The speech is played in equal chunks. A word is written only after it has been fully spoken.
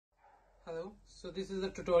Hello, so this is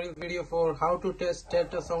a tutorial video for how to test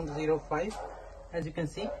Deltasound 05. As you can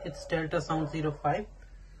see, it's Deltasound 05.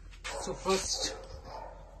 So first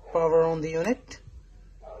power on the unit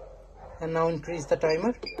and now increase the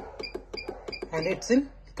timer, and it's in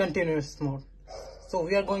continuous mode. So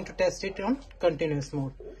we are going to test it on continuous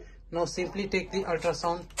mode. Now simply take the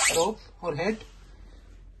ultrasound probe or head,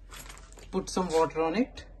 put some water on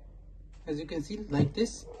it, as you can see, like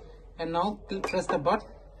this, and now press the button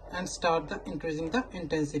and start increasing the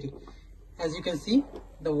intensity. As you can see,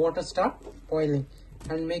 the water start boiling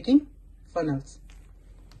and making funnels.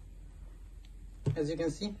 As you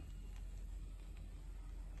can see,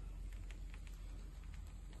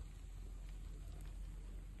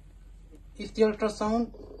 if the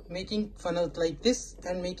ultrasound making funnels like this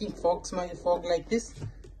and making fog like this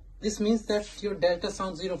means that your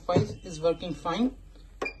Deltasound 05 is working fine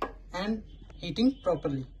and heating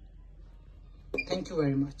properly. Thank you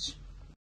very much.